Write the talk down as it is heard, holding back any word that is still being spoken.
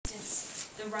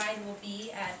the ride will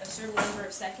be at a certain number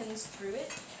of seconds through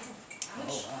it.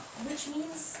 Which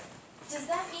means, does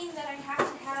that mean that I have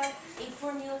to have a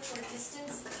formula for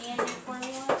distance and a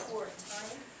formula for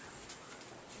time?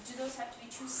 Do those have to be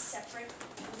two separate?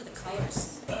 Look at the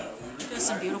colors. There's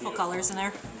some beautiful colors in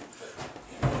there.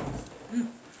 You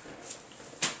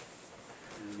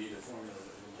need a formula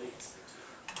that relates.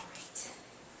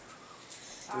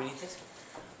 Alright. Do we need this?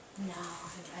 No,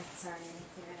 I'm sorry, I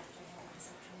didn't clear it after I had this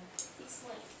afternoon.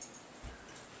 Explain.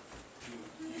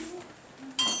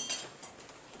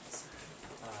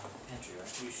 Entry,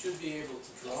 right? You should be able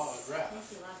to draw a graph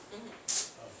Thank you, love.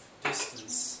 of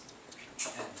distance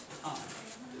and time.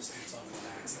 Distance on one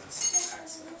axis,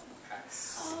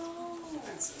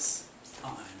 axis,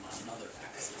 time on another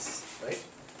axis, right?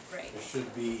 Right.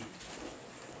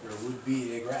 There would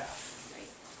be a graph. Right.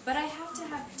 But I have to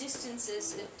have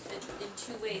distances in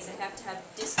two ways. I have to have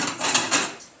distance and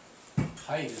height.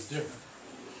 Height is different.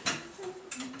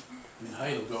 I mean,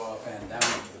 height will go up and down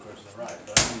over the course of the ride,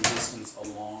 but I mean distance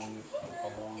along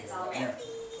the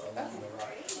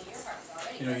ride.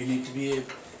 You know, you need to be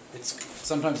able,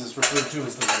 sometimes it's referred to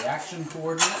as the reaction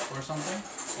coordinate or something.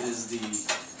 It is the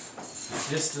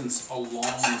distance along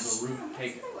the route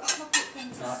taken.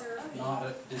 Not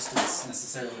a distance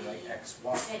necessarily like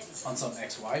xy, on some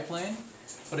xy plane,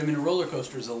 but I mean a roller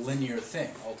coaster is a linear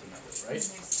thing ultimately, right?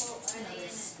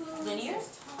 Linear?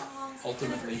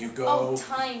 Ultimately you go... Oh,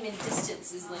 time and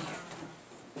distance is linear.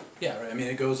 Yeah, right. I mean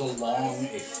it goes along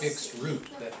a fixed route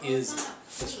that is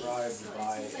described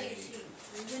by a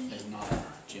not a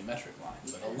geometric line,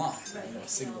 but a line, you know, a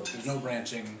signal. There's no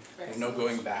branching, there's no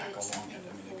going back along it.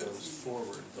 I mean it goes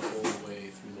forward the whole way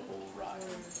through the whole ride.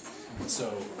 And so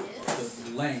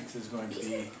the length is going to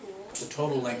be, the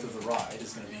total length of the ride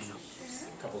is going to be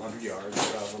a couple hundred yards,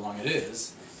 or however long it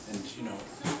is, and you know,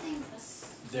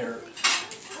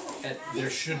 there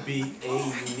should be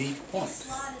a unique point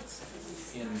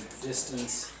in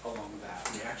distance along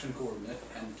that reaction coordinate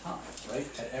and time, right?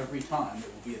 At every time it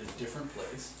will be at a different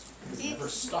place, because it never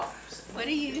stops. What are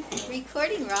you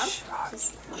recording, Rob?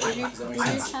 Just dinner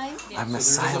time? I'm a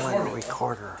So there is a silent formula.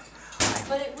 recorder.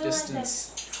 But it will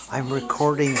Distance. I'm end up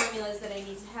recording. formulas that I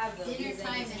need to have though, Dinner because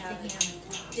I need to time have at the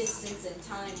the distance and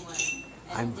time one.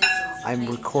 And I'm distance and I'm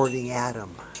height. recording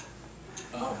Adam.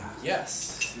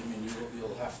 Yes, I mean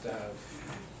you'll have to have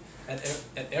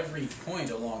at every point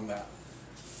along that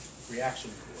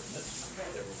reaction coordinate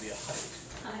there will be a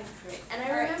height, Great. And I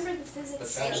remember the physics but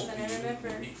stuff, that will and I be remember,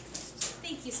 unique. necessarily.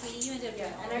 Thank you, sweetie. You ended up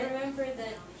doing and I remember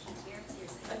that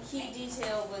a key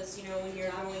detail was, you know, when you're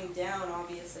going down,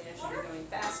 obviously I should be going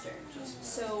faster.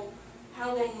 So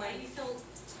how will my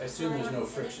I assume there's no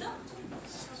friction in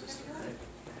this system, right?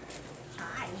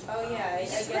 Oh yeah, I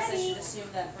guess I should assume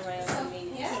that for my own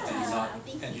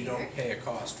convenience. And you don't pay a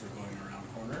cost for going around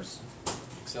corners?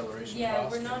 Acceleration Yeah,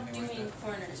 cost? we're or not anything like doing that?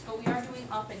 corners, but we are doing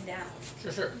up and down.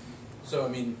 Sure. So I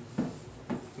mean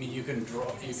you can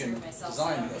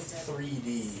design a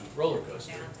 3D roller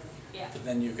coaster, Yeah. but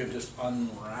then you could just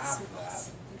unwrap that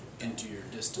into your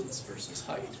distance versus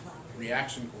height,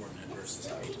 reaction coordinate versus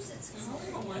height,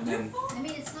 and then I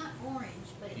mean, it's not orange,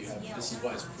 but you it's have, yellow. this is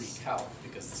why it's pre-calc,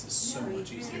 because this is so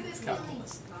much easier with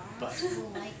calculus. But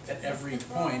at every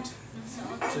point,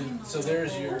 so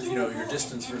there's your, you know, your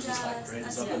distance versus height, right?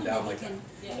 It's up and down like that.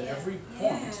 At every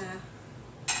point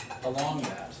along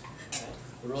that,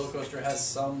 the roller coaster has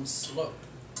some slope,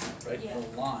 right? Yeah.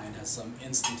 The line has some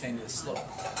instantaneous slope.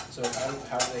 So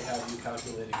how do they have you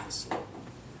calculating the slope?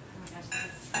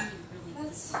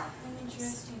 That's an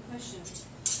interesting question.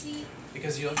 See,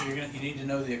 Because you need to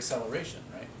know the acceleration,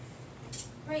 right?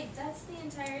 right, that's the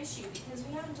entire issue, because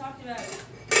we haven't talked about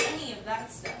any of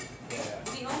that stuff. Yeah.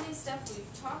 The only stuff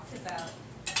we've talked about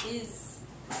is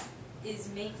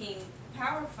making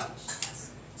power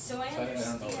functions. So I So I don't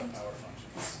know understand what power function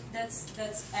is.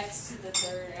 that's x to the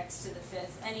third, x to the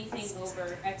fifth, anything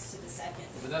over x to the second.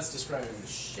 But that's describing the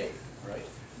shape, right?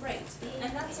 Right,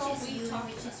 and that's all we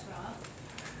talked about. Rob.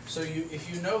 So if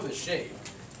you know the shape,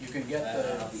 you can get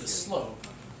the slope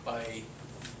by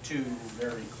two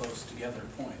very close together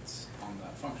points on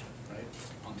that function, right?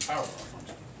 On the power law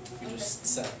function. You just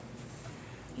set,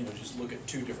 you know, just look at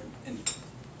two different, and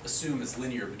assume it's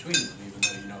linear between them, even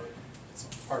though you know it's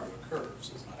part of a curve,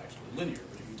 so it's not actually linear.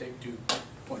 But if you take 2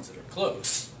 points that are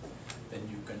close, then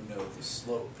you can know the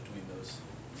slope between those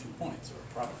 2 points, or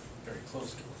probably very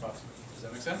close to a approximate. Does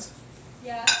that make sense?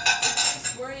 Yeah, it's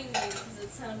just worrying me because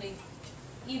it's sounding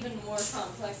even more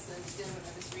complex than it did when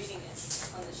I was reading it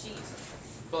on the sheet.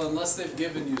 Well, unless they've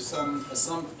given you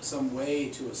some way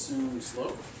to assume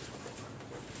slope,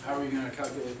 how are you going to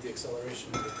calculate the acceleration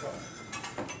of the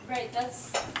car? Right,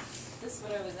 that's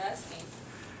what I was asking.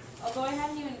 Although I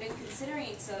hadn't even been considering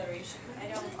acceleration. I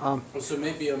don't. So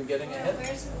maybe I'm getting ahead.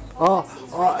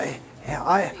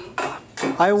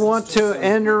 I want to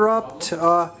interrupt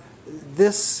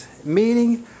this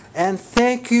meeting and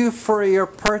thank you for your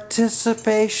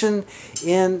participation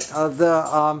in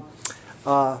the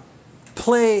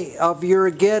play of your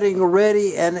getting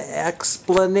ready and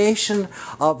explanation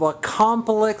of a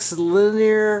complex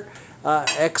linear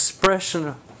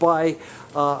expression by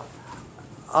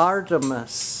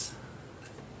Artemis.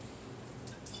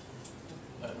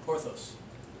 Porthos.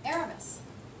 Aramis.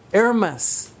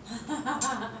 Aramis.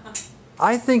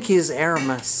 I think he's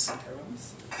Aramis.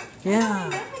 Aramis? Yeah.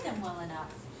 remember them well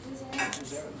enough. Who's Aramis?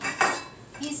 Who's Aramis?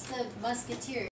 He's the musketeer.